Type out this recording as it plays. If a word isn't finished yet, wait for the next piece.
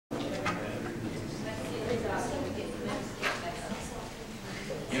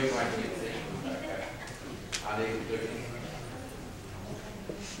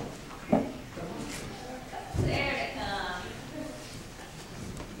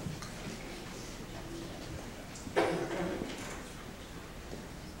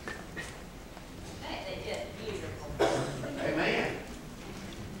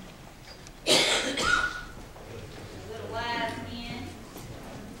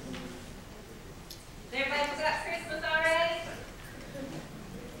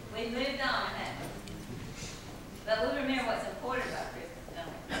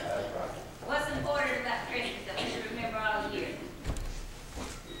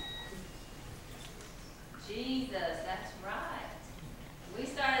Jesus, that's right. We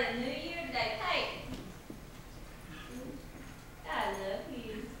started a new year today. Hey, I love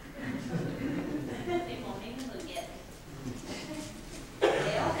you. They won't even look at me.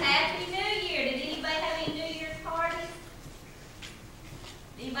 Well, Happy New Year. Did anybody have any New Year's parties?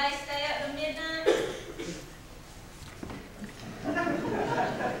 Anybody stay up to midnight?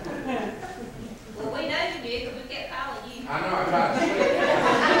 Well, we know you did because we kept calling you. I know, I tried to sleep.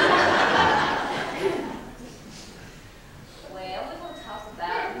 Well, we're going to talk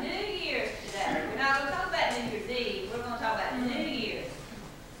about New Year's today. We're not going to talk about New Year's Eve. We're going to talk about New Year's.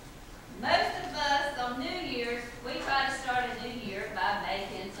 Most of us on New Year's, we try to start a new year by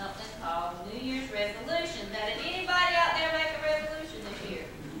making something called New Year's resolution. Now, did anybody out there make a resolution this year?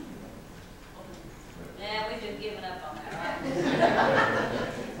 Yeah, we've just given up on that, right?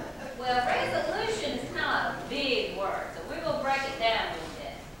 Well, resolution is kind of a big word, so we're going to break it down a little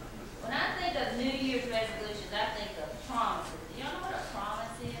bit. When I think of New Year's resolutions, I think of promises. Do y'all know what a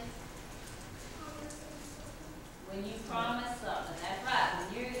promise is? When you promise something, that's right.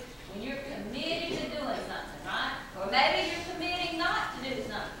 When you're committed to doing something, right? Or maybe you're committing not to do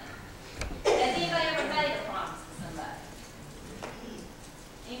something. Has anybody ever made a promise to somebody?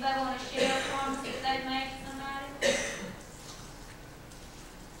 Anybody want to share a promise that they've made to somebody?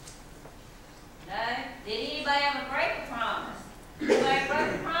 No? Did anybody ever break a promise? Anybody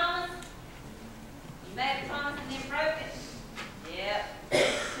broke a promise? You made a promise and then broke it? Yep.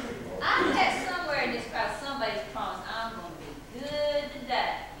 I bet somewhere in this crowd somebody's promised, I'm going to be good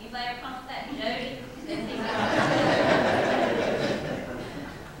today. Anybody ever promised that? Jody?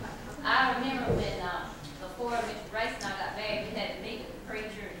 I remember when, before Mr. Race and I got married, we had to meet with the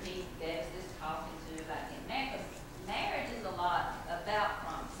preacher and he gave us this talking to about getting married. Because marriage is a lot about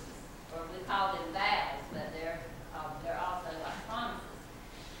promises, or we call them vows, but they're also like promises.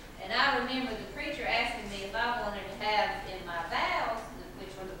 And I remember the preacher asking me if I wanted to have in my vows,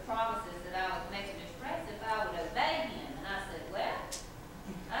 which were the promises that I was making to Mr. Race, if I would obey him. And I said, well,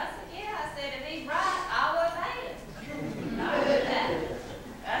 yeah. I said, if he's right, I'll obey him. I'll do that.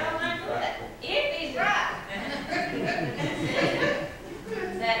 I don't mind doing that. If he's right.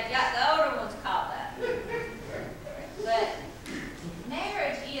 That the older ones call that. But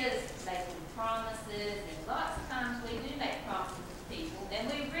marriage is making promises, and lots of times we do make promises to people. And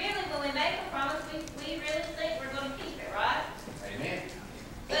we really, when we make a promise, we really think we're going to keep it, right? Amen.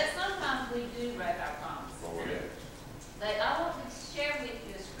 But sometimes we do break our promises. But I want to share with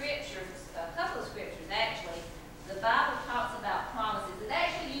you a couple of scriptures actually. The Bible talks about promises. It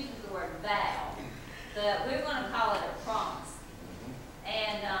actually uses the word vow, but we're going to call it a promise.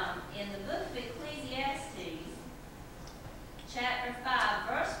 And in the book of Ecclesiastes, chapter 5,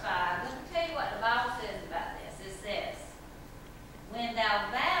 verse 5, let me tell you what the Bible says about this. It says, when thou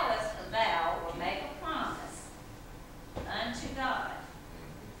vowest a vow or make a promise unto God,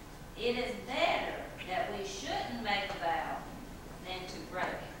 it is better that we shouldn't make a vow than to break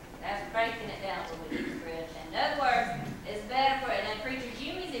it. That's breaking it down for what you read. In other words, it's better for it. And Preacher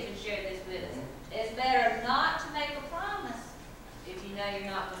Jimmy's even shared this with us. It's better not to make a promise if you know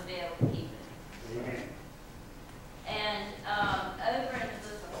you're not going to be able to keep it. Amen. And over in the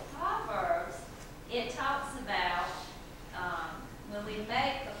book of Proverbs, it talks about when we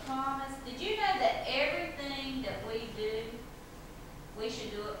make a promise. Did you know that everything that we do, we should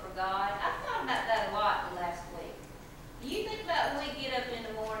do it for God? I've thought about that a lot the last week. Do you think about when we get up in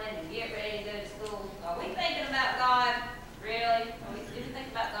the morning and get ready to go to school? Are we thinking about God? Really? Do we think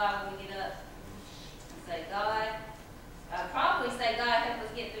about God when we get up and say, God? I'd probably say, God, help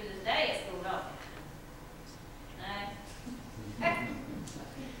us get through this day at school, don't we? No?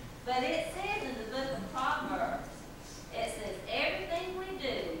 But it says in the book of Proverbs, it says, everything we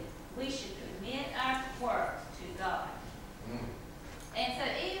do, we should commit our work to God. And so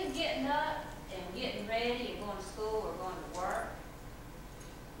even getting up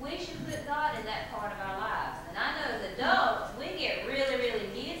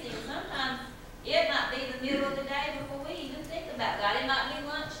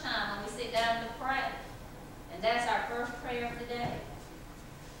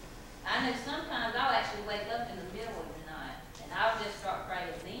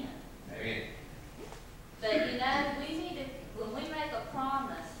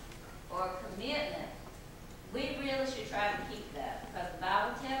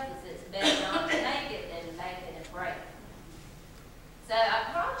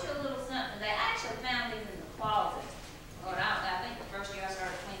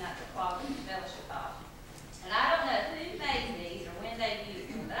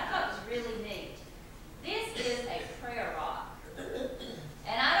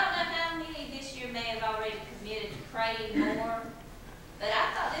pray anymore. But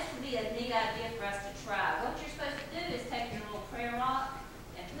I thought this would be a neat idea for us to try. What you're supposed to do is take your little prayer rock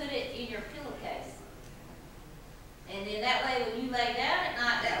and put it in your pillowcase. And then that way when you lay down at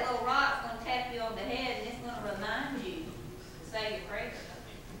night, that little rock's going to tap you on the head and it's going to remind you to say your prayer.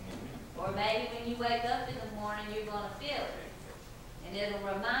 Or maybe when you wake up in the morning, you're going to feel it. And it'll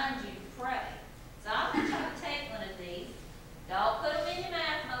remind you to pray. So I'm going to try to take one of these. Don't put them in your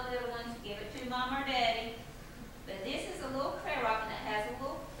mouth, my little ones. Give it to Mom or Daddy. But this is a little prayer rock, and it has a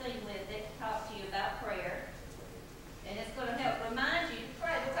little thing with it to talk to you about prayer. And it's going to help remind you to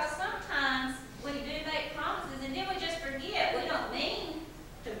pray. Because sometimes we do make promises, and then we just forget. We don't mean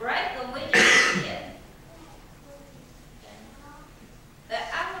to break them. We just forget. But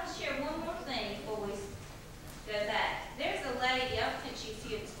I want to share one more thing before we go back. There's a lady, I don't think she's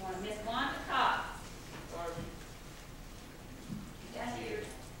here this morning, Miss Wanda Cox.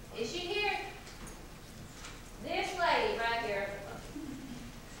 Is she here? This lady right here.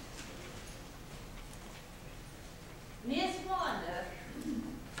 Miss Wanda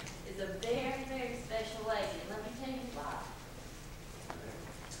is a very, very special lady. Let me tell you why.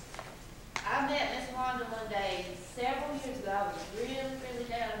 I met Miss Wanda one day several years ago. I was really, really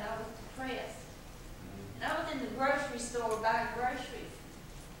down and I was depressed. And I was in the grocery store buying groceries.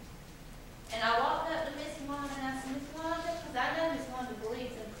 And I walked up to Miss Wanda and I said, Miss Wanda, because I know Miss Wanda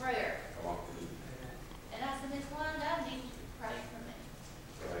believes in prayer. And I said, Miss Wanda, I need you to pray for me.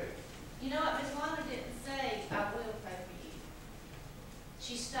 Right. You know what? Miss Wanda didn't say, I will pray for you.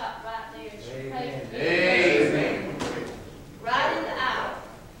 She stopped right there and she prayed for me. Amen. Right in the aisle.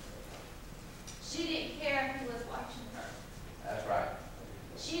 She didn't care who was watching her. That's right.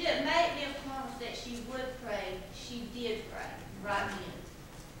 She didn't make me a promise that she would pray. She did pray right then.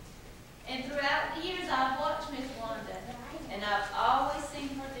 And throughout the years, I've watched Miss Wanda, and I've always seen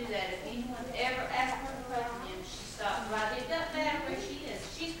her do that. If anyone ever asked her to pray for them, she stopped right there. It doesn't matter where she is.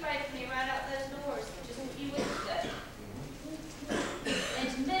 She's prayed for me right out those doors just a few weeks ago. And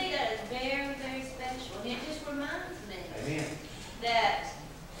to me, that is very, very special. And it just reminds me that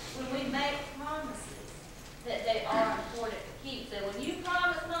when we make promises, that they are important to keep. So when you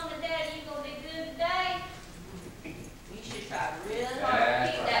promise Mom and Dad you're going to be good today, you should try really hard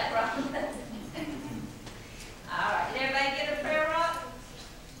to keep that promise. All right, did everybody get a prayer rock?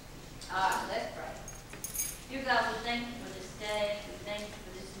 All right, let's pray. Dear God, we thank you for this day. We thank you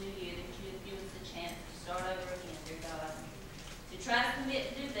for this new year that you have given us a chance to start over again, dear God. To try to commit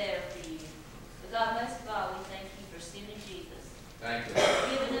to do better for you. But God, most of all, we thank you for sending Jesus. Thank you.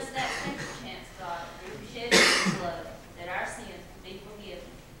 Giving us that second chance, God, through the shedding of His blood, that our sins can be forgiven.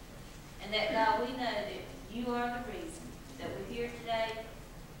 And that, God, we know that you are the reason that we're here today.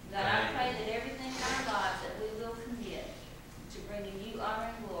 God, I pray that everything in our lives that we will commit to bringing you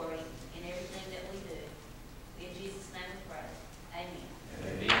honor and glory in everything that we do. In Jesus' name we pray. Amen.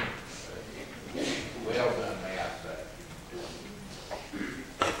 Amen. Well done, may I say.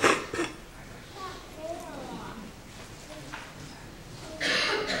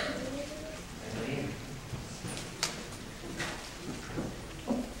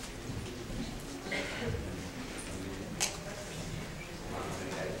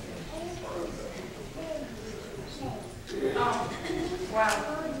 Wow.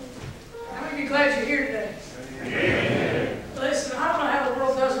 How many of you glad you're here today? Amen. Listen, I don't know how the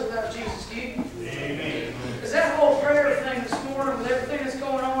world does it without Jesus, do you? Amen. Because that whole prayer thing this morning, with everything that's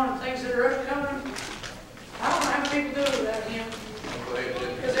going on and things that are upcoming, I don't know how many people do it without Him.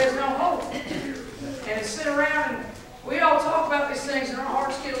 Because there's no hope. And it's sit around and we all talk about these things and our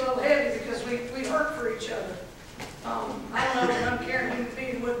hearts get a little heavy because we hurt for each other. I don't know an uncaring human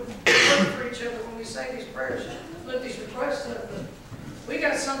being wouldn't hurt for each other when we say these prayers, lift these requests up. But we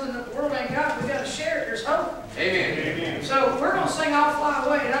got something that the world ain't got. We got to share it. There's hope. Amen. Amen. So we're going to sing "I'll Fly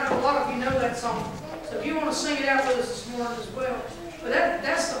Away," and I know a lot of you know that song. So if you want to sing it out with us this morning as well. But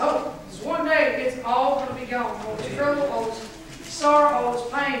that's the hope. Because one day it's all going to be gone. All this trouble, all this sorrow, all this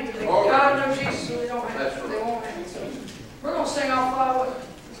pain. But God knows Jesus, so they don't have it. They won't have it. So we're going to sing "I'll Fly Away."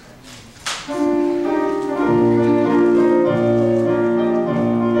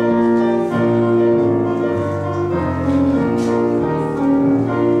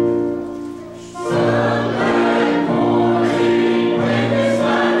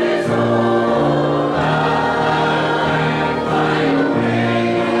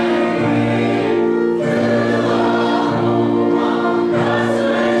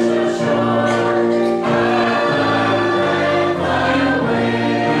 Let's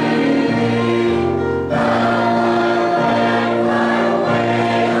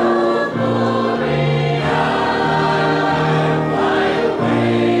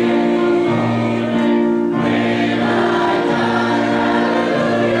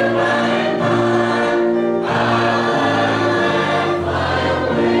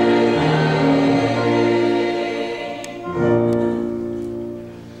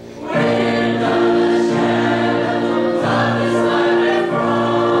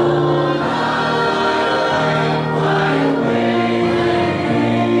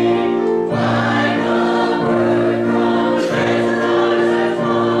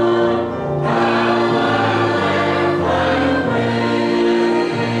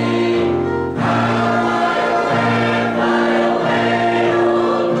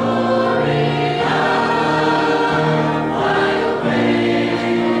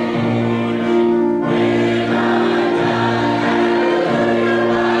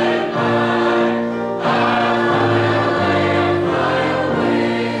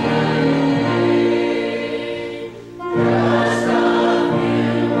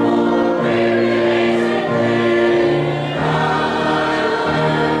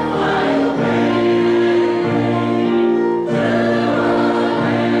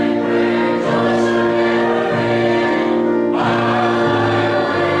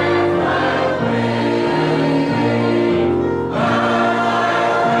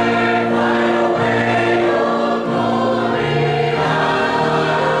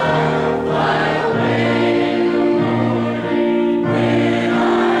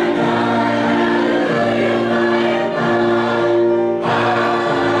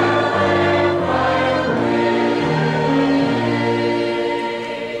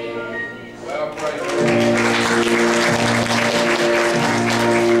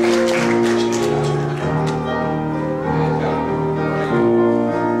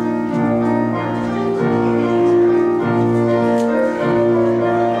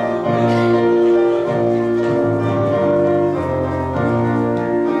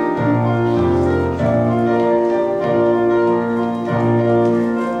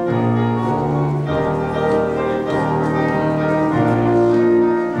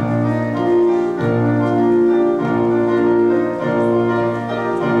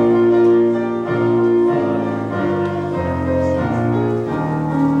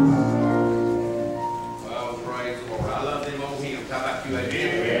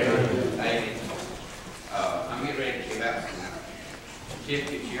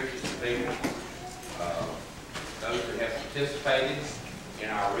certificates here to some people. Those that have participated in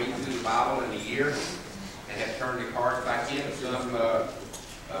our reading through the Bible in a year and have turned their cards back in. Some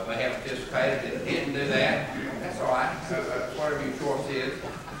may have participated that didn't do that. That's all right. Whatever your choice is.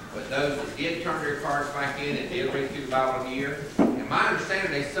 But those that did turn their cards back in and did read through the Bible in a year, and my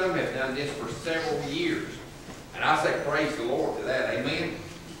understanding is some have done this for several years. And I say praise the Lord to that. Amen.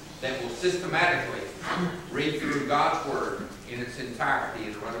 That will systematically read through God's Word in its entirety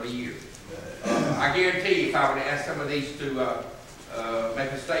in a run of a year. I guarantee you, if I were to ask some of these to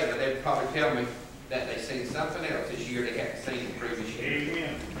make a statement, they would probably tell me that they've seen something else this year they hadn't seen the previous year.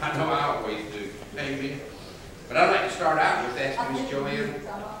 Amen. I know I always do. Amen. But I'd like to start out with asking Miss Joanne.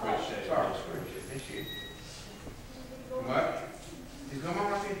 Sorry, this year. What? He's come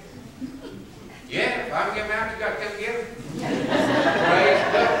on up here. Yeah, if I can get him out, you got to come get him. Praise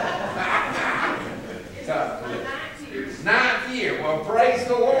God. Ninth year. Well, praise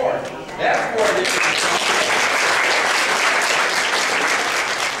the Lord. That's what it is.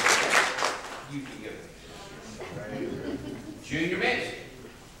 You can give it. Junior ministry.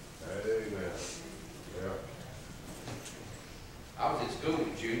 Amen. Yeah. I was in school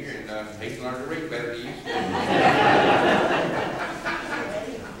with Junior, and he's learned to read better than you.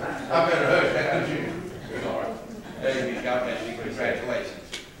 I better hush that, Junior. All right. Amen. God bless you. Congratulations.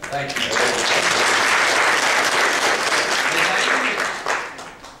 Thank you.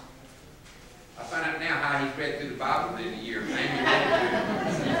 I find out now how he's read through the Bible in a year.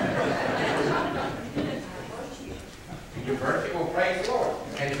 Your birthday will praise the Lord.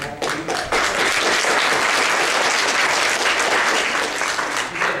 And it won't be back.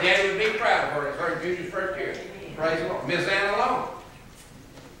 She said Daddy would be proud of her. It's her Junior's first year. Praise the Lord. Miss Ann alone.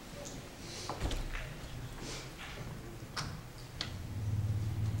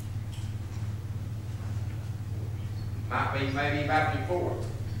 Might be maybe back before.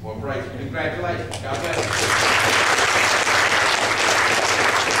 Well, praise you. Congratulations. God bless you.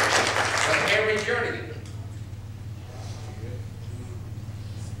 But every journey.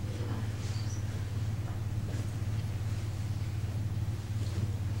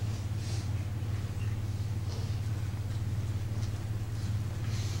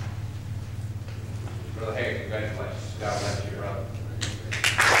 Brother Harry, congratulations. God bless you, brother.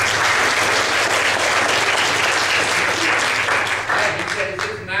 Hey, he said it's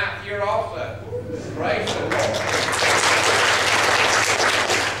his ninth year also. Praise the Lord.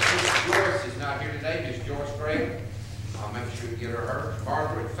 Miss Joyce is not here today. Miss Joyce Gray. I'll make sure to get her.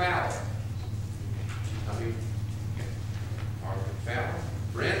 Margaret Fowler. Margaret Fowler.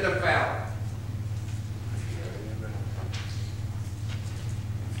 Brenda Fowler.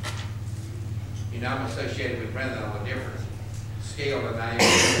 You know, I'm associated with Brenda on a different scale than I am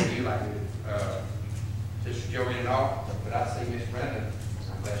with you, like Sister Joanne and all. But I see Miss Brenda.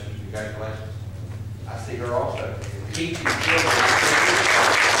 God bless you. Congratulations. I see her also. Teaching children.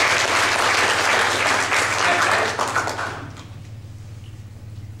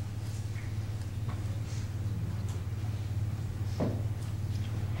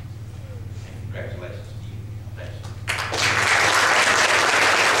 Congratulations to you. Thank you.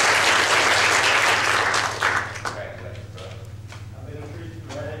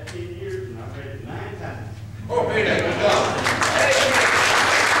 Oh, man, that was done.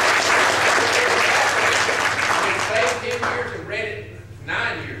 I've been saved 10 years and read it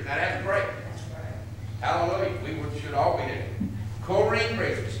 9 years. Now, that's great. Hallelujah. We should all be there. Corrine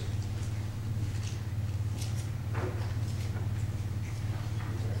Bridges.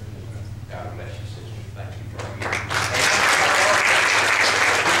 God bless you, sister. Thank you for being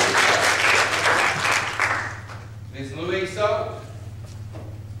here. Miss Louise Soul.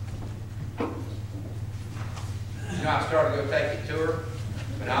 You know, I started to go take it to her,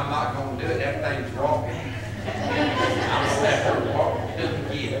 but I'm not going to do it. That thing's walking. I'm going to let her walk to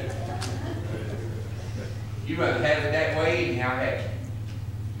it again. You'd rather have it that way anyhow, have you?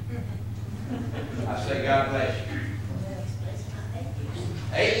 I say God bless you.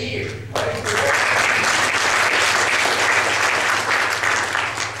 8 years. Praise the Lord.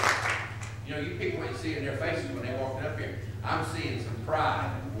 You know, you people ain't seeing their faces when they're walking up here. I'm seeing some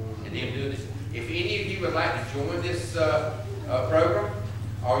pride in them doing this. If any of you would like to join this program,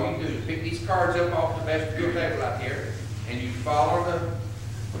 all you do is pick these cards up off the vestibule table out here, and you follow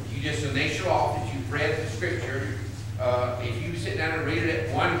you just initial off that you've read the scripture. If you sit down and read it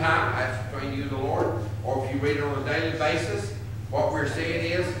at one time, that's between you and the Lord, or if you read it on a daily basis, what we're saying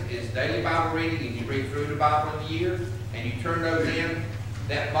is daily Bible reading, and you read through the Bible in a year, and you turn those in,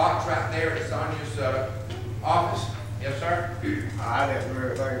 that box right there is Sonia's office. Yes, sir? I didn't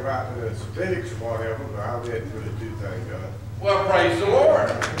really think about the statistics or whatever, but I read through the 2 things, Well, praise the Lord.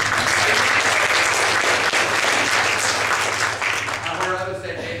 I heard others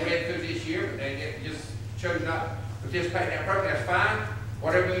say they read through this year, but they just chose not to participate in that program. That's fine,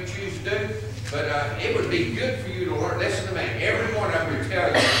 whatever you choose to do. But it would be good for you to learn. Listen to me. Every one of them will tell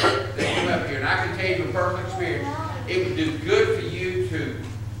you that come up here, and I can tell you from personal experience, it would do good for you to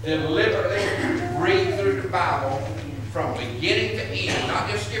deliberately read through the Bible from beginning to end, not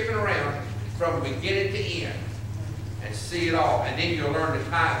just skipping around, from beginning to end, and see it all. And then you'll learn to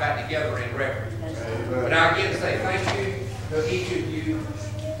tie it back together in reference. But I again say thank you to each of you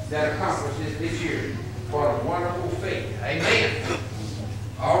that accomplished this year. What a wonderful feat. Amen.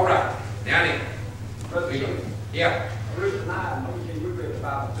 All right. Now then. Yeah.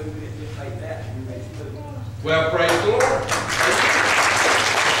 Well, praise the Lord. If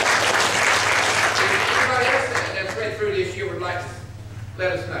anybody else that's read through this year would like to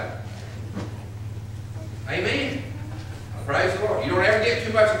let us know. Amen. Praise the Lord. You don't ever get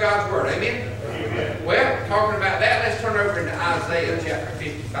too much of God's Word. Amen? Amen. Well, talking about that, let's turn over into Isaiah chapter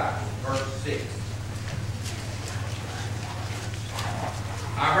 55, verse 6.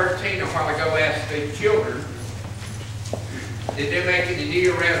 I heard Tina a while ago ask the children, did they make any New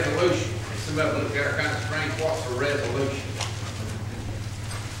Year resolution? And some of them looked at her kind of strange, what's a resolution?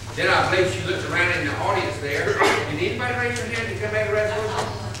 Then I believe she looked around in the audience there. Did anybody raise their hand if they made a resolution?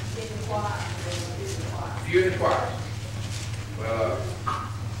 Few in the choir. Well,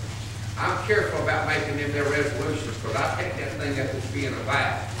 I'm careful about making them their resolutions, because I take that thing up as being a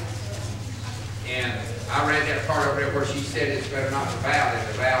vow. And I read that part over there where she said it's better not to vow than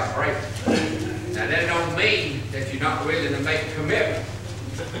to vow and break it. Now that don't mean that you're not willing to make a commitment.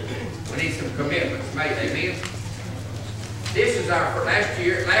 We need some commitments made, amen? This is our last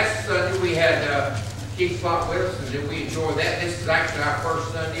Sunday we had Keith Flock with us, and then we enjoyed that. This is actually our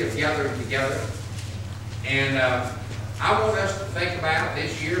first Sunday of gathering together. And I want us to think about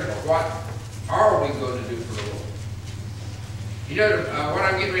this year, what are we going to do for the Lord? You know, what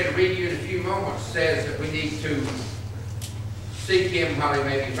I'm getting ready to read you in a few moments says that we need to seek Him while He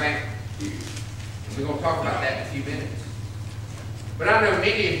may be found. And we're going to talk about that in a few minutes. But I know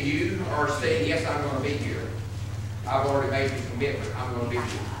many of you are saying, yes, I'm going to be here. I've already made the commitment. I'm going to be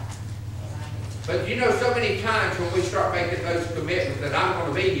here. But you know, so many times when we start making those commitments that I'm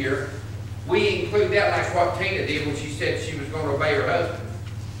going to be here, we include that like what Tina did when she said she was going to obey her husband.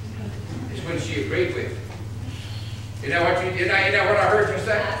 It's when she agreed with him. You know what you know what I heard you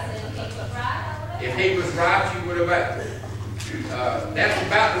say? If he was right, you would obey. That's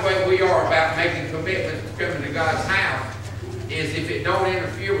about the way we are about making commitments to coming to God's house, is if it don't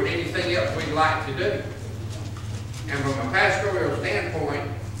interfere with anything else we'd like to do. And from a pastoral standpoint,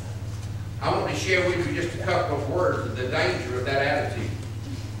 I want to share with you just a couple of words of the danger of that attitude.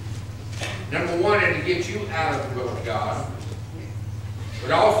 Number one, it'll get you out of the will of God.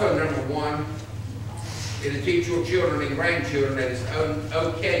 But also, number one, it'll teach your children and grandchildren that it's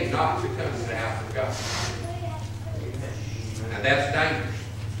okay not to come to the house of God. Now that's dangerous.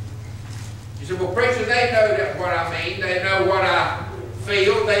 You say, well, preacher, they know that what I mean. They know what I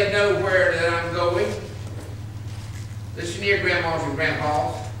feel. They know where that I'm going. Listen here, grandmas and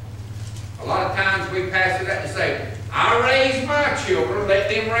grandpas. A lot of times we pass it up and say, I raise my children, let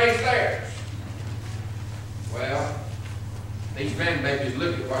them raise theirs. Well, these grandbabies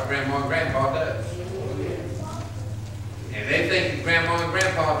look at what grandma and grandpa does. And they think if grandma and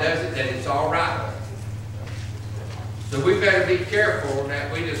grandpa does it, that it's all right. So we better be careful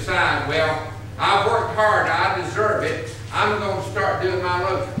that we decide, well, I've worked hard, I deserve it, I'm going to start doing my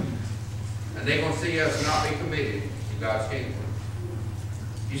lotion. And they're going to see us not be committed to God's kingdom.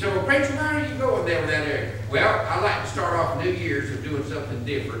 You say, well, preacher, why are you going there with that area? Well, I like to start off New Year's of doing something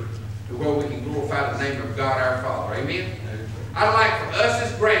different to where we can glorify the name of God our Father. Amen? I'd like for us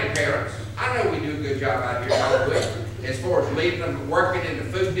as grandparents, I know we do a good job out here, as far as leading them working in the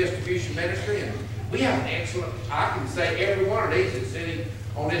food distribution ministry. And we have an excellent, I can say every one of these that's sitting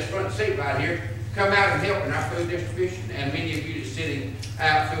on this front seat right here, come out and help in our food distribution. And many of you that's sitting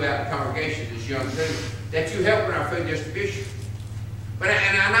out throughout the congregation that's young too, that you help in our food distribution. But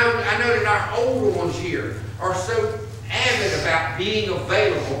I know that our older ones here are so avid about being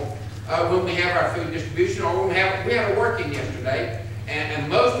available when we have our food distribution, or when we had a working yesterday, and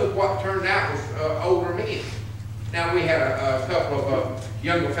most of what turned out was older men. Now we had a couple of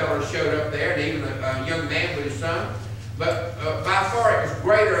younger fellows showed up there, and even a young man with his son. But by far it was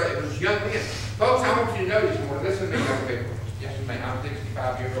greater, it was young men. Folks, I want you to know this morning, listen to me, young people. Yes, ma'am, I'm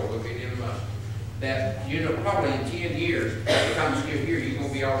 65 years old, we'll be in a month. That, you know, probably in 10 years, by the time you're here, you're going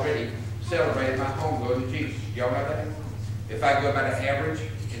to be already celebrating my homegoing to Jesus. Y'all know that? If I go by the average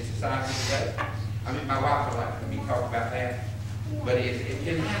in society today, I mean, my wife would like me to talk about that. But it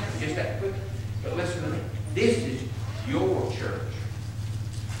can happen just that quick. But listen to me. This is your church.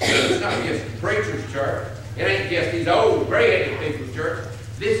 It's not just the preacher's church. It ain't just these old, gray-headed people's church.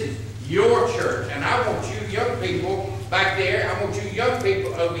 This is your church. And I want you young people back there, I want you young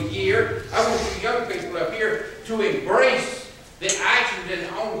people over here, I want you young people up here to embrace the actions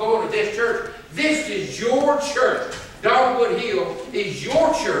and ongoing of this church. This is your church. Dogwood Hill is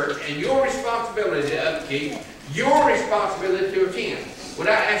your church and your responsibility to upkeep, your responsibility to attend. Would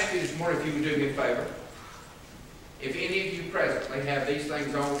I ask you this morning if you would do me a favor? If any of you presently have these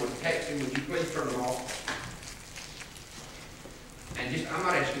things on with texting, would you please turn them off? And just, I'm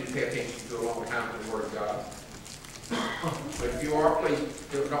not asking you to pay attention to a long time to the Word of God. But if you are, please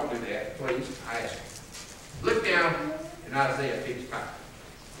don't do that. Please, I ask you. Look down in Isaiah 55.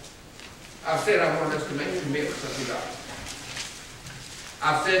 I've said I want us to make commitments unto God.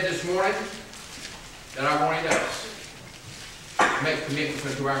 I've said this morning that I wanted us to make commitments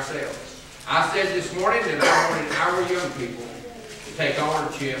unto ourselves. I said this morning that I wanted our young people to take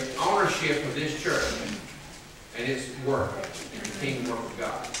ownership of this church and its work, and the kingdom work of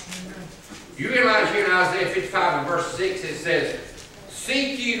God. You realize here in Isaiah 55 and verse 6 it says,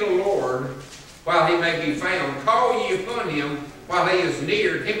 "Seek ye the Lord while he may be found. Call ye upon him while he is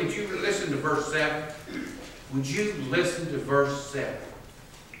near." Hey, would you listen to verse 7? Would you listen to verse 7?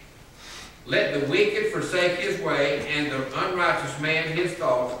 "Let the wicked forsake his way, and the unrighteous man his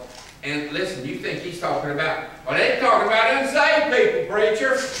thoughts." And listen, you think he's talking about, well, they ain't talking about unsaved people,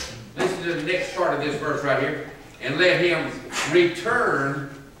 preacher. Listen to the next part of this verse right here. "And let him return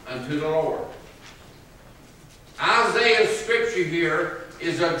unto the Lord." Isaiah's scripture here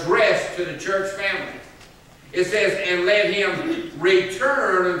is addressed to the church family. It says, "And let him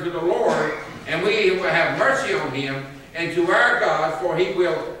return unto the Lord, and we will have mercy on him, and to our God, for he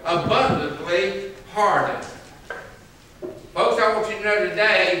will abundantly pardon." Folks, I want you to know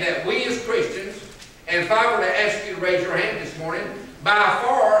today that we as Christians, and if I were to ask you to raise your hand this morning, by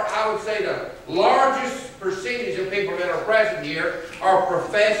far, I would say the largest percentage of people that are present here are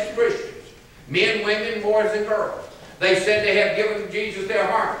professed Christians. Men, women, boys, and girls. They said they have given Jesus their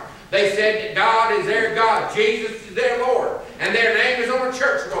heart. They said that God is their God. Jesus is their Lord. And their name is on a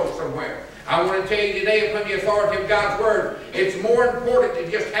church roll somewhere. I want to tell you today, upon the authority of God's Word, it's more important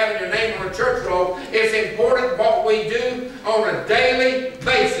than just having your name on a church roll. It's important what we do on a daily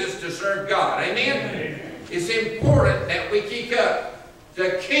basis to serve God. Amen? Amen. It's important that we keep up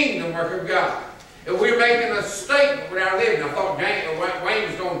the kingdom work of God. If we're making a statement with our living, I thought Wayne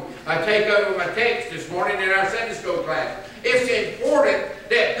was going to take over my text this morning in our Sunday school class. It's important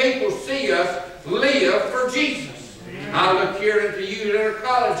that people see us live for Jesus. I look here unto you that are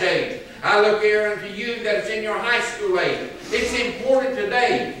college age. I look here unto you that is in your high school age. It's important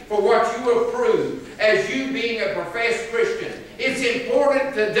today for what you approve as you being a professed Christian. It's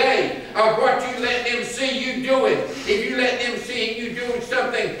important today of what you let them see you doing. If you let them see you doing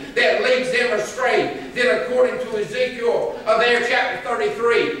something that leads them astray, then according to Ezekiel of there chapter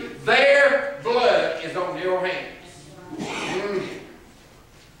 33, their blood is on your hands.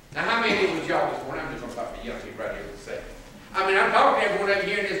 Now, how many of y'all this morning? I'm just going to talk to young people right here for a second. I mean, I'm talking to everyone over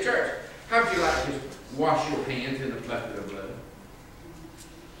here in this church. How would you like to just wash your hands in a bucket of blood?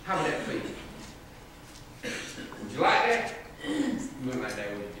 How would that feel? Would you like that? You wouldn't like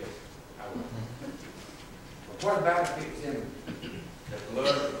that, would you? I would. But what about if it's in the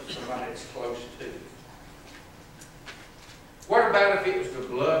blood of somebody that's close to you? What about if it was the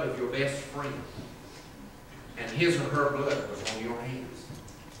blood of your best friend and his or her blood was on your hands?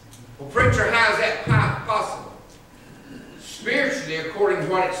 Well, preacher, how is that possible? Spiritually, according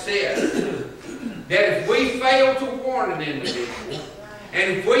to what it says, that if we fail to warn an individual,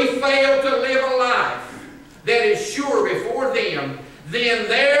 and if we fail to live a life that is sure before them, then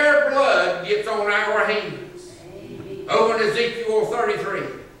their blood gets on our hands. Over in Ezekiel 33.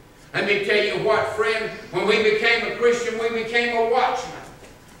 Let me tell you what, friend, when we became a Christian, we became a watchman.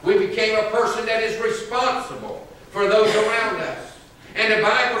 We became a person that is responsible for those around us. And the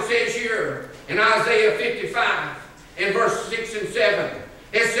Bible says here in Isaiah 55, in verse 6 and 7,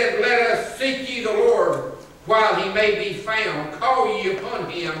 it said, "Let us seek ye the Lord while he may be found. Call ye upon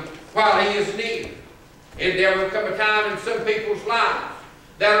him while he is near." And there will come a time in some people's lives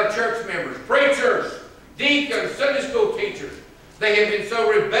that are church members, preachers, deacons, Sunday school teachers. They have been so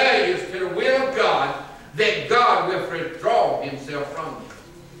rebellious to the will of God that God will withdraw himself from them.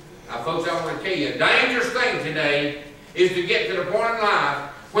 Now, folks, I want to tell you, a dangerous thing today is to get to the point in life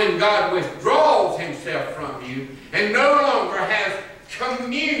when God withdraws himself from you and no longer has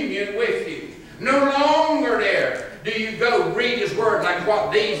communion with you. No longer there do you go read his word like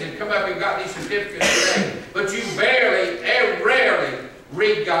what these have come up and got these certificates today. but you barely, rarely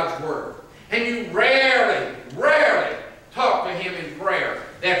read God's Word. And you rarely talk to Him in prayer.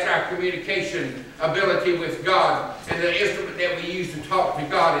 That's our communication ability with God and the instrument that we use to talk to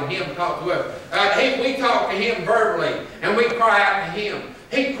God and Him talk to us. We talk to Him verbally and we cry out to Him.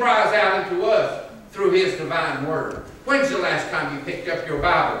 He cries out into us through His divine Word. When's the last time you picked up your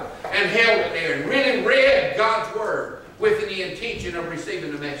Bible and held it there and really read God's Word with the intention of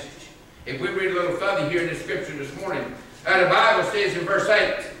receiving the message? If we read a little further here in the Scripture this morning, the Bible says in verse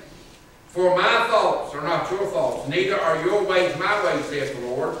 8, "For my thoughts are not your thoughts, neither are your ways my ways, saith the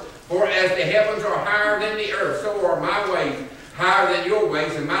Lord. For as the heavens are higher than the earth, so are my ways higher than your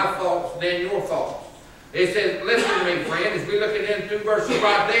ways, and my thoughts than your thoughts." It says, listen to me, friend, as we look at them 2 verses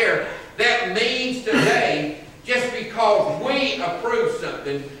right there, that means today, just because we approve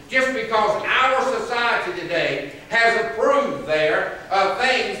something, just because our society today has approved there of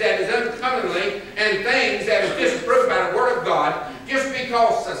things that is uncommonly and things that is disapproved by the Word of God, just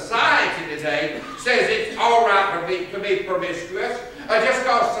because society today says it's all right to be promiscuous, just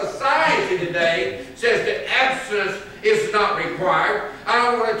because society today says that abstinence is not required, I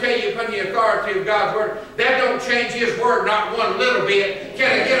don't want to tell you upon the authority of God's Word, that don't change His Word not one little bit.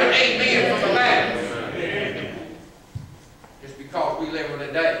 Can I get an amen from the Baptist? Just because we live in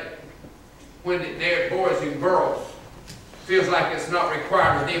a day when their boys and girls feels like it's not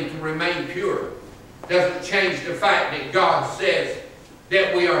required of them to remain pure, doesn't change the fact that God says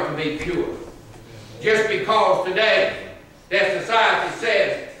that we are to be pure. Just because today that society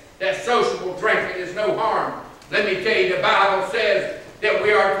says that sociable drinking is no harm, let me tell you, the Bible says that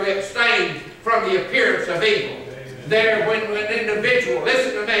we are to abstain from the appearance of evil. There, when an individual,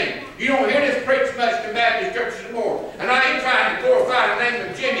 listen to me, you don't hear this preached much in Baptist churches anymore, and I ain't trying to glorify the name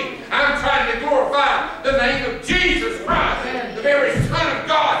of Jimmy, I'm trying to glorify the name of Jesus Christ, the very Son of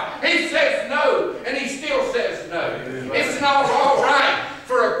God. He says no, and He still says no. It's not all right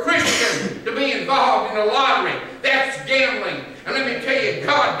for a Christian to be involved in a lottery. That's gambling. And let me tell you,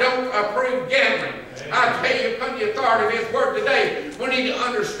 God don't approve gambling. I tell you, upon the authority of His Word today, we need to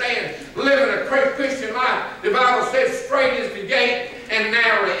understand living a Christian life. The Bible says straight is the gate and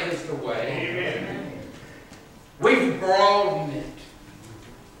narrow is the way. Amen. We've broadened it.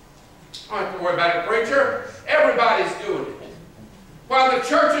 I don't have to worry about it, preacher. Everybody's doing it. While the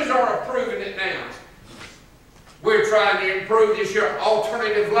churches are approving it now, we're trying to improve this your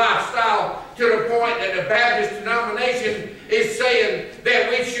alternative lifestyle to the point that the Baptist denomination is saying that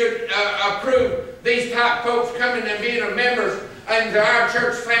we should approve these type folks coming and being members into our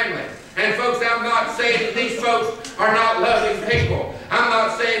church family. And folks, I'm not saying that these folks are not loving people. I'm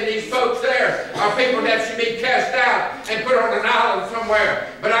not saying these folks there are people that should be cast out and put on an island somewhere.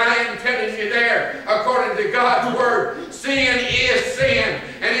 But I am telling you there, according to God's Word, sin is sin,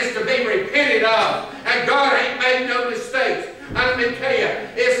 and it's to be repented of. And God ain't made no mistakes. And let me tell you,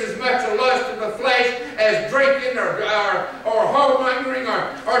 it's as much a lust of the flesh as drinking or whoremongering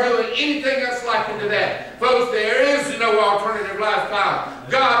or doing anything else like into that. Folks, there is no alternative lifestyle.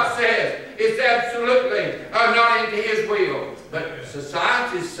 God says it's absolutely not into His will. But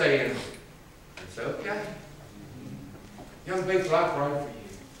society is saying, it's okay. Young people, I pray for you.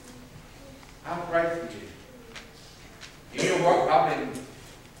 I pray for you. You know what? I've been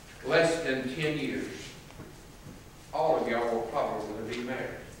less than 10 years. All of y'all will probably be married.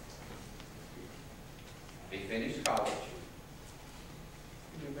 Be finished college.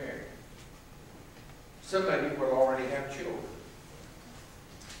 Be married. Some of you will already have children.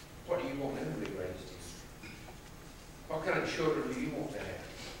 What do you want them to be raised in? What kind of children do you want to have?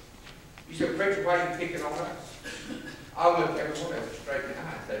 You say, preacher, why are you picking on us? I'll look every one of us straight in the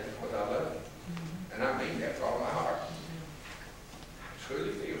eye and say, because I love you. And I mean that with all my heart. I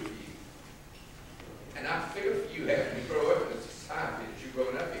truly feel for you. And I feel for you having to grow up in the society that you're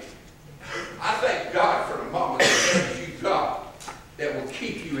growing up in. I thank God for the mama that you got that will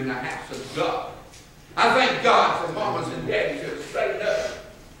keep you in the house of God. I thank God for mamas and daddies that will straighten up.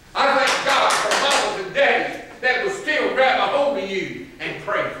 I thank God for mamas and daddies that will still grab a hold of you and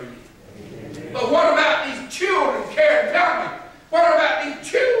pray for you. But what about these children, Karen, tell me, what about these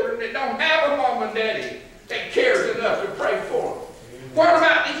children that don't have a mom and daddy that cares enough to pray for them? What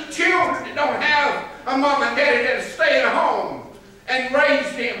about these children that don't have a mom and daddy that is staying at home and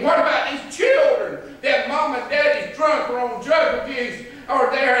raised them? What about these children that mom and daddy's drunk or on drug abuse or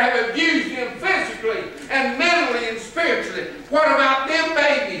they have abused them physically and mentally and spiritually? What about them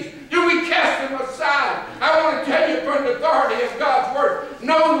babies? Do we cast them aside? I want to tell you from the authority of God's Word,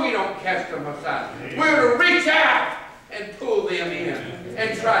 no, we don't cast them aside. We're to reach out and pull them in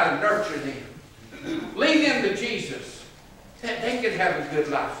and try to nurture them. Lead them to Jesus, that they can have a good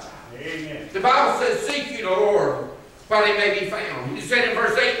lifestyle. Amen. The Bible says, seek ye the Lord while he may be found. He said in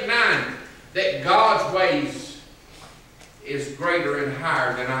verse 8 and 9 that God's ways is greater and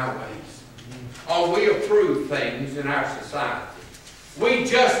higher than our ways. Or we approve things in our society. We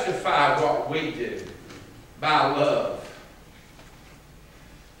justify what we do by love.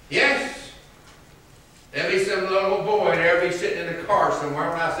 Yes, there'll be some little boy there be sitting in a car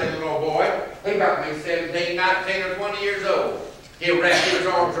somewhere. When I say little boy, he about me 17, 19, or 20 years old. He'll wrap his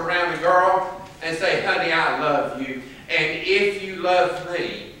arms around the girl and say, honey, I love you. And if you love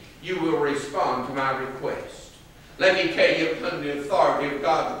me, you will respond to my request. Let me tell you upon the authority of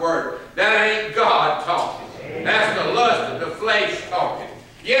God's word, that ain't God talking. That's the lust of the flesh talking.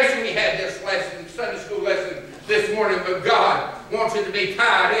 Yes, we had this lesson, Sunday school lesson this morning, but God wants it to be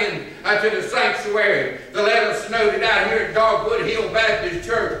tied in to the sanctuary to let us know that out here at Dogwood Hill Baptist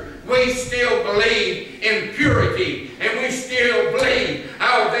Church, we still believe in purity, and we still believe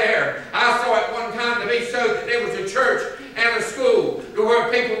out there. I saw it one time to be so that there was a church and a school to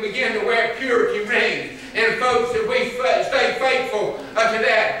where people begin to wear purity rings. And folks, if we stay faithful to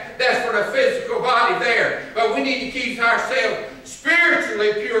that, that's for the physical body there. But we need to keep ourselves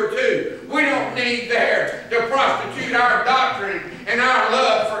spiritually pure too. We don't need there to prostitute our doctrine and our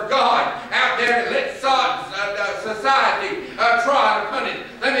love for God out there to let society try upon it.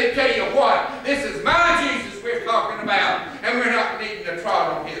 Let me tell you what, this is my Jesus we're talking about, and we're not needing to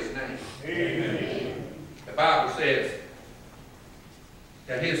trot on his name. Amen. The Bible says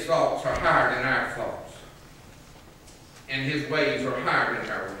that his thoughts are higher than our thoughts, and his ways are higher than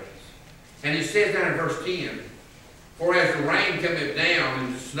our ways. And he says that in verse 10, for as the rain cometh down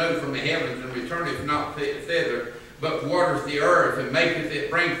and the snow from the heavens, and returneth not thither, but waters the earth, and maketh it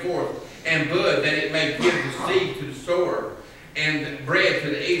bring forth and bud, that it may give the seed to the sower, and bread to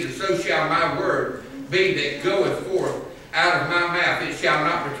the eater, so shall my word be that goeth forth out of my mouth. It shall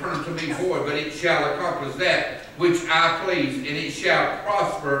not return to me void, but it shall accomplish that which I please, and it shall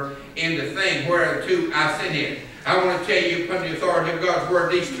prosper in the thing whereunto I sent it. I want to tell you, upon the authority of God's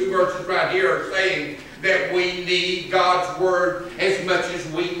word, these two verses right here are saying that we need God's word as much as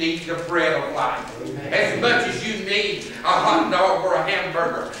we need the bread of life. As much as you need a hot dog or a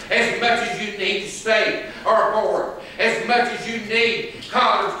hamburger. As much as you need steak or pork. As much as you need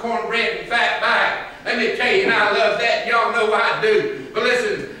collards, cornbread, and fat back. Let me tell you, and I love that. Y'all know I do. But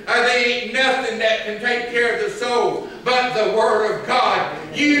listen, there ain't nothing that can take care of the soul but the Word of God.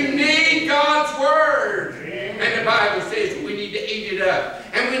 You need God's Word. And the Bible says we need to eat it up.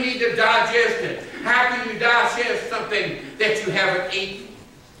 And we need to digest it. How can you digest something that you haven't eaten?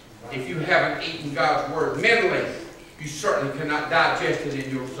 If you haven't eaten God's Word mentally, you certainly cannot digest it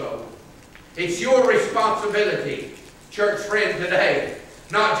in your soul. It's your responsibility, church friend, today,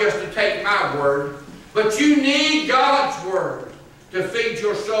 not just to take my word, but you need God's Word to feed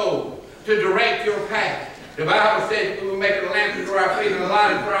your soul, to direct your path. The Bible says we will make it a lamp unto our feet and a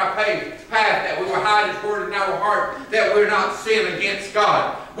light unto our path, that we will hide His Word in our heart, that we're not sin against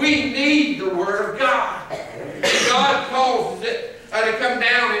God. We need the Word of God. God causes it to come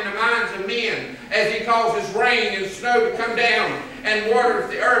down in the minds of men, as He causes rain and snow to come down and waters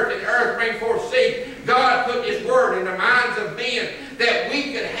the earth, and the earth bring forth seed. God put His Word in the minds of men that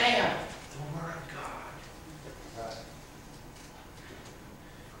we could have the Word of God.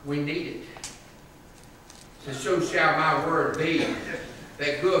 We need it. So shall my word be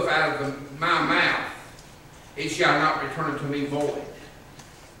that goeth out of my mouth. It shall not return unto me void.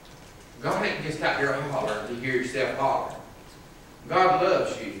 God ain't just out there hollering to hear yourself holler. God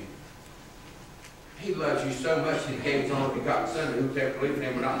loves you. He loves you so much that He gave His only begotten Son, that whosoever believeth in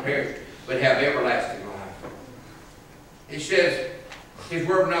Him will not perish, but have everlasting life. It says, His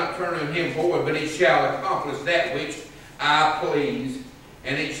word will not turn on Him void, but it shall accomplish that which I please,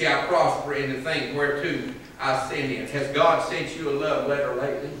 and it shall prosper in the thing whereto I send it. Has God sent you a love letter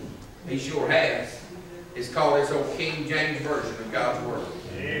lately? He sure has. It's called this old King James Version of God's Word.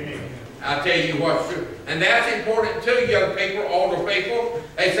 Amen. I tell you what's true. And that's important too, young people, older people.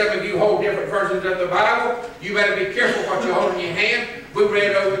 Hey, some of you hold different versions of the Bible. You better be careful what you hold in your hand. We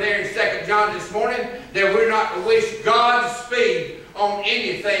read over there in 2 John this morning that we're not to wish Godspeed on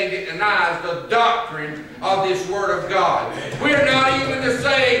anything that denies the doctrine of this Word of God. We're not even to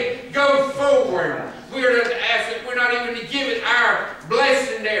say, go forward. We're to ask it. We're not even to give it our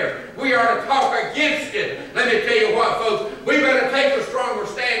blessing there. We are to talk against it. Let me tell you what, folks. We better take a stronger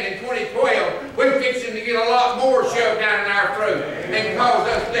stand in 2012. We're fixing to get a lot more shoved down in our throat and cause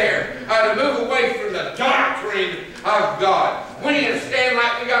us there to move away from the doctrine of God. We need to stand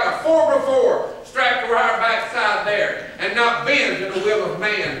like we got a 4x4 strapped to our backside there and not bend to the will of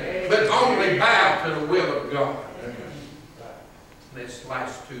man, but only bow to the will of God. This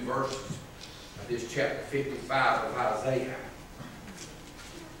last two verses of this chapter 55 of Isaiah.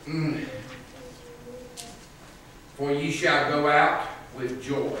 For ye shall go out with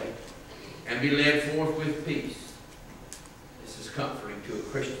joy and be led forth with peace. This is comforting to a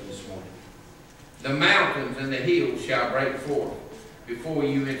Christian this morning. The mountains and the hills shall break forth before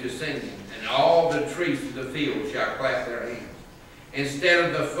you into singing, and all the trees of the field shall clap their hands. Instead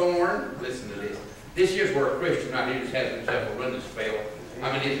of the thorn, listen to this. This is where a Christian right here just has himself a running spell.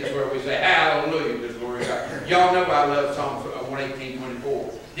 I mean, this is where we say, hallelujah to the glory of God. Y'all know I love Psalms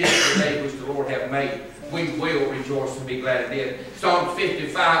 118:24. This is the day which the Lord hath made. We will rejoice and be glad in it. Psalm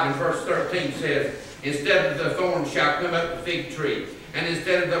 55 and verse 13 says, instead of the thorn shall come up the fig tree, and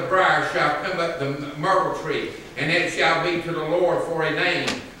instead of the briar shall come up the myrtle tree, and it shall be to the Lord for a name,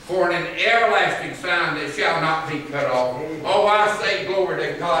 for an everlasting sign that shall not be cut off. Oh, I say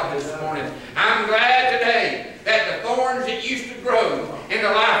glory to God this morning. I'm glad today that the thorns that used to grow in the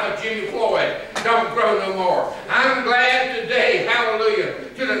life of Jimmy Floyd don't grow no more. I'm glad today, hallelujah,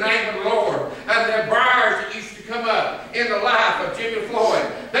 to the name of the Lord, and the briars that used to come up in the life of Jimmy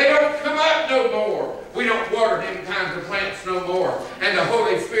Floyd, they don't come up no more. We don't water them kinds of plants no more. And the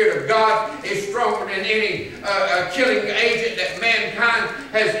Holy Spirit of God is stronger than any killing agent that mankind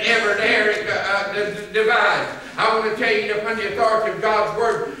has ever dared devised. I want to tell you, upon the authority of God's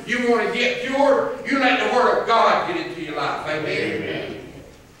Word, you want to get pure, you let the Word of God get into your life. Amen? Amen.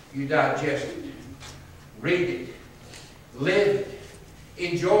 You digest it. Read it. Live it.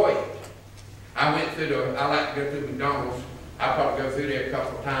 Enjoy it. I like to go through McDonald's. I probably go through there a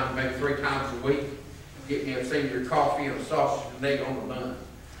couple of times, maybe 3 times a week. Get me a senior coffee and a sausage and egg on the bun.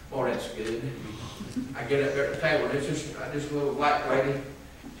 Boy, that's good. I get up there at the table, and it's just this little black lady.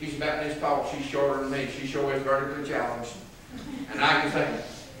 She's about this tall. She's shorter than me. She sure is very good challenge. And I can say,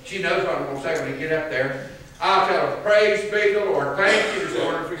 she knows what I'm going to say when I get up there. I'll tell her, praise be the Lord. Thank you,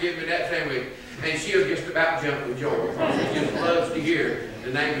 Lord, for giving me that sandwich. And she'll just about jump with joy, because she just loves to hear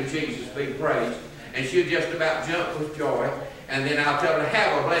the name of Jesus be praised. And she'll just about jump with joy. And then I'll tell her to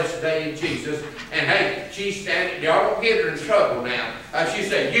have a blessed day in Jesus. And hey, she's standing, y'all don't get her in trouble now. She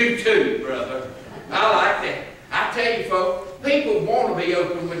said, you too, brother. I like that. I tell you, folks, people want to be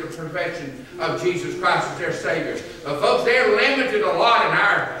open with the profession of Jesus Christ as their Savior. But folks, they're limited a lot in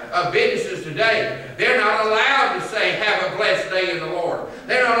our businesses today. They're not allowed to say, have a blessed day in the Lord.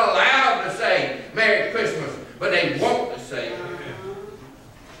 They're not allowed to say, Merry Christmas. But they want to say it.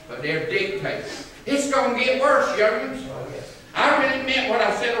 But they're dictated. It's going to get worse, youngins. I really meant what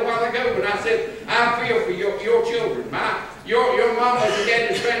I said a while ago when I said, I feel for your children, your mama's and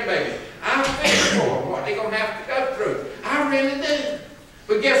daddy's grandbabies. I feel for them, what they're going to have to go through. I really do.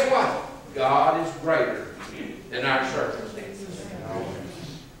 But guess what? God is greater than our circumstances.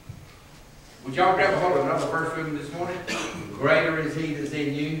 Would y'all grab a hold of another verse with me this morning? Greater is He that's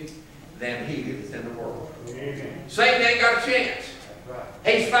in you than he that is in the world. Amen. Satan ain't got a chance.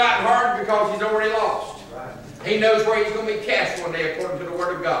 He's fighting hard because he's already lost. He knows where he's going to be cast one day according to the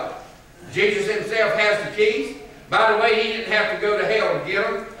Word of God. Jesus himself has the keys. By the way, he didn't have to go to hell to get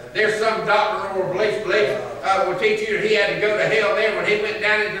them. There's some doctrine or belief will teach you that he had to go to hell there when he went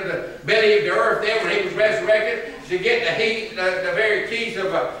down into the belly of the earth there when he was resurrected to get the very keys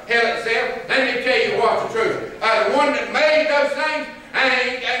of hell itself. Let me tell you what's the truth. The one that made those things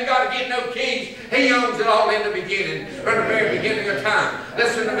ain't got to get no keys. He owns it all in the beginning, from the very beginning of time.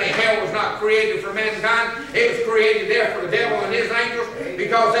 Listen to me, hell was not created for mankind. It was created there for the devil and his angels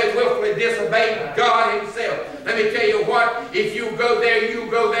because they willfully disobeyed God himself. Let me tell you what, if you go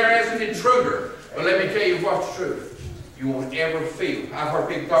there as an intruder. But let me tell you what's true. You won't ever feel. I've heard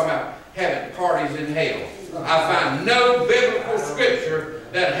people talk about having parties in hell. I find no biblical scripture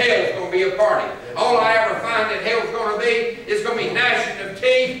that hell's going to be a party. All I ever find that hell's going to be, it's going to be gnashing of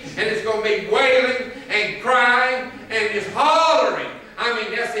teeth, and it's going to be wailing and crying and just hollering. I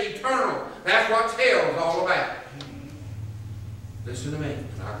mean, that's eternal. That's what hell's all about. Listen to me.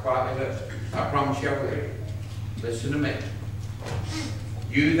 I'll quietly listen. I promise you I will. Listen to me.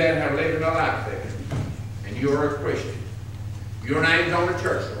 You that have lived a life there, and you're a Christian, your name's on the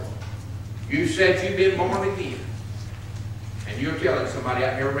church roll. You said you've been born again, and you're telling somebody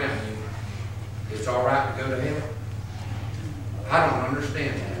out here around you it's all right to go to heaven. I don't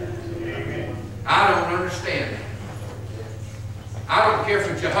understand that. I don't understand that. I don't care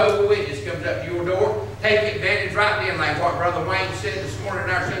if a Jehovah's Witness comes up to your door. Take advantage right then, like what Brother Wayne said this morning in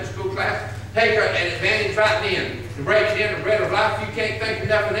our Sunday school class. Take an advantage right then. To break it in the bread of life, if you can't think of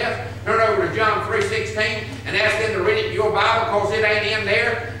nothing else, turn over to John 3:16 and ask them to read it in your Bible because it ain't in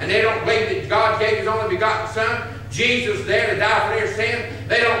there. And they don't believe that God gave His only begotten Son, Jesus, there to die for their sin.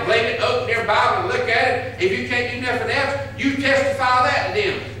 They don't believe it. Open their Bible and look at it. If you can't do nothing else, you testify that to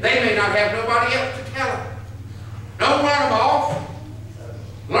them. They may not have nobody else to tell them. Don't run them off.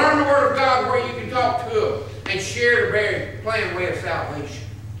 Learn the Word of God where you can talk to them and share the very plain way of salvation.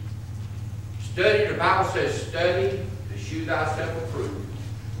 Study, the Bible says, study to shew thyself approved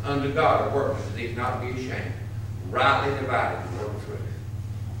unto God, a workman that needs not be ashamed, rightly dividing the word of truth.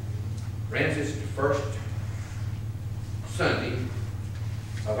 Friends, this is the first Sunday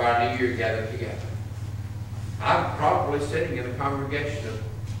of our New Year gathered together. I'm probably sitting in a congregation of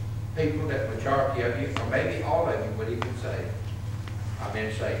people that majority of you, or maybe all of you, would even say, I've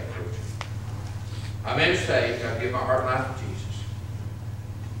been saved, preacher. I've been saved. I give my heart and life to Jesus.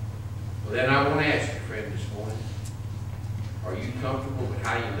 Well, then I want to ask you, friend, this morning, are you comfortable with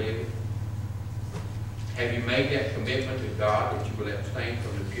how you live? Have you made that commitment to God that you will abstain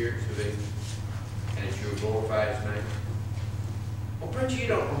from the appearance of evil and that you will glorify His name? Well, preacher, you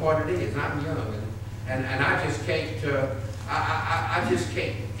don't know what it is. I'm young, and I just can't. I just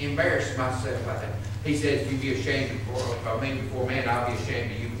can't embarrass myself like that. He says, if you be ashamed of me before man, I'll be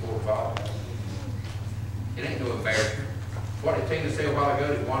ashamed of you before the Father. It ain't no embarrassment. What did Tina say a while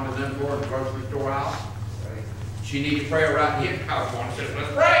ago? Did Wanda done for in the grocery store aisle? She needed prayer right here. I was wanting to say,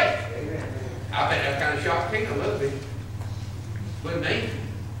 let's pray. Amen. I bet that kind of shocked Tina a little bit. Wouldn't me?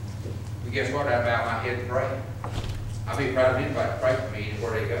 But guess what? I bow my head and pray. I'll be proud of anybody to pray for me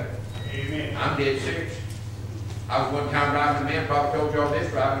anywhere they go. Amen. I'm dead serious. I was one time driving the man, probably told y'all this,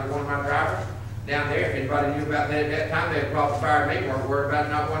 driving with one of my drivers down there. If anybody knew about that at that time, they'd probably fired me. Weren't worried about it,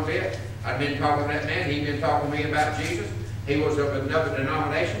 not one bit. I'd been talking to that man. He'd been talking to me about Jesus. He was of another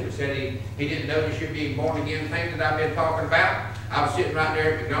denomination that said he didn't know you should be born again thing that I've been talking about. I was sitting right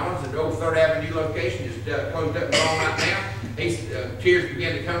there at McDonald's at the old 3rd Avenue location, just closed up and gone right now. Tears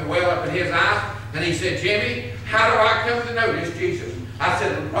began to come well up in his eyes. And he said, Jimmy, how do I come to know this Jesus? I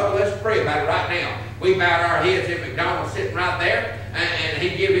said, brother, let's pray about it right now. We bowed our heads at McDonald's sitting right there, and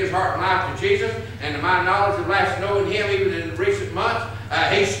he gave his heart and life to Jesus. And to my knowledge, of last knowing him, even in recent months,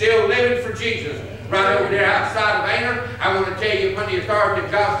 he's still living for Jesus. Right over there outside of Anner, I want to tell you upon the authority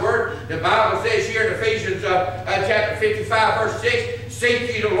of God's Word, the Bible says here in Ephesians chapter 55, verse 6, seek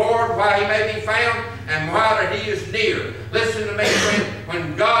ye the Lord while He may be found, and while that He is near. Listen to me, friend.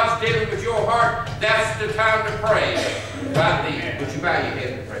 When God's dealing with your heart, that's the time to pray. Right then, would you bow your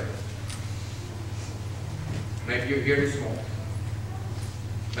head and pray? Maybe you're here this morning.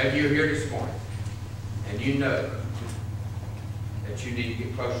 Maybe you're here this morning, and you know that you need to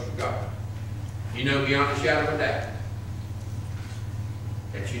get closer to God. You know beyond a shadow of a doubt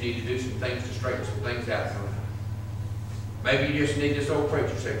that you need to do some things to straighten some things out in your life. Maybe you just need this old preacher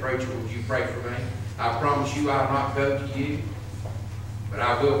to say, preacher, would you pray for me? I promise you I'll not go to you, but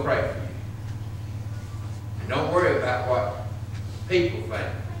I will pray for you. And don't worry about what people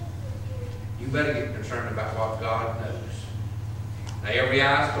think. You better get concerned about what God knows. Now every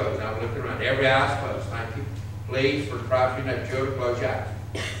eye is closed. I'm looking around. Every eye is closed. Thank you. Please, for the privacy of your children, close your eyes.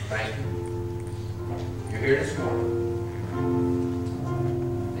 Thank you. You're here this morning,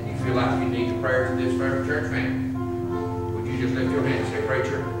 and you feel like you need the prayers of this very church family. Would you just lift your hand and say,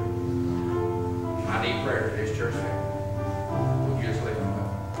 preacher, I need prayer for this church family. Would you just lift them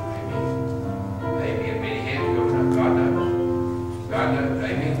up? Amen. Amen. Many hands going up. God knows. God knows.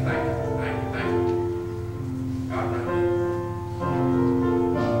 Amen. Thank you. Thank you. Thank you. God knows.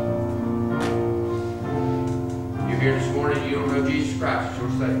 You're here this morning, you don't know Jesus Christ as your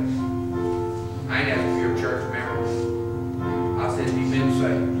Savior. I ain't asking for your church member. I said, if you've been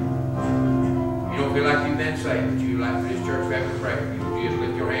saved. You don't feel like you've been saved, but you like for this church family to pray for you. You just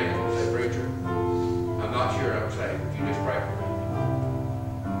lift your hand up and say, preacher, I'm not sure I'm saved, but you just pray for me.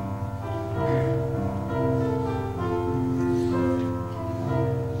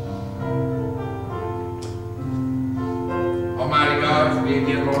 Almighty God, as we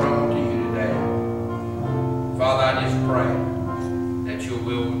again, Lord, I want to you today. Father, I just pray that your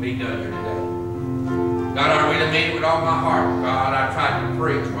will be done here today. God, I really mean it with all my heart. God, I tried to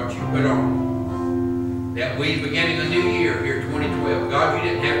preach what you put on. That we, beginning a new year here, 2012. God, you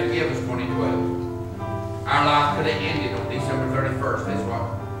didn't have to give us 2012. Our life could have ended on December 31st. That's what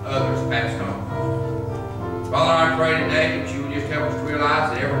others passed on. Father, I pray today that you would just help us to realize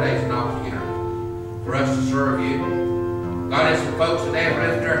that every day is an opportunity for us to serve you. God, there's some folks that have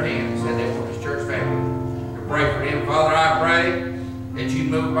lifted their hands and said they want this church family to pray for them. Father, I pray that you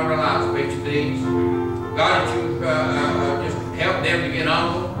move upon the lives of each of these. God, that you just help them to get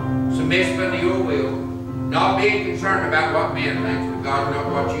humble, submissive unto your will, not being concerned about what men think, but God, not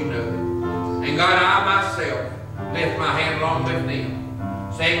what you know. And God, I myself lift my hand along with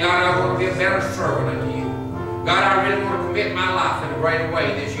them, saying, God, I want to be a better servant unto you. God, I really want to commit my life in a greater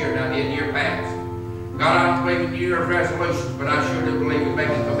way this year than I did in year past. God, I don't believe in New Year's resolutions, but I sure do believe in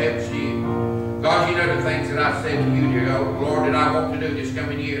making commitments to you. God, you know the things that I've said to you, dear Lord, that I want to do this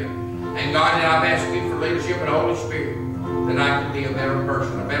coming year. And God, that I've asked you for leadership and the Holy Spirit, that I can be a better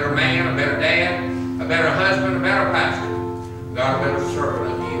person, a better man, a better dad, a better husband, a better pastor. God, a better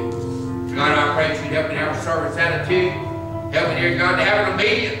servant unto you. God, I pray that you'd help me to have a servant's attitude. Help me, dear God, to have an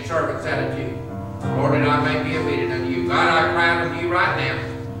obedient servant's attitude. Lord, that I may be obedient unto you. God, I cry unto you right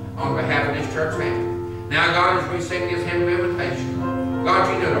now on behalf of this church family. Now, God, as we sing this hymn of invitation,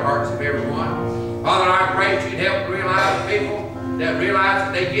 God, you know the hearts of everyone. Father, I pray that you'd help realize people that realize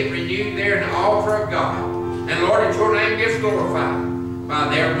that they get renewed there in the altar of God. And Lord, that your name gets glorified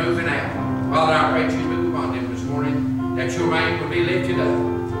by their moving out. Father, I pray that you move upon them this morning, that your name will be lifted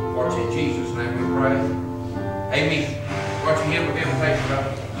up. For it's in Jesus' name we pray. Amen. What's your hymn of invitation,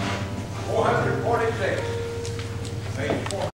 brother?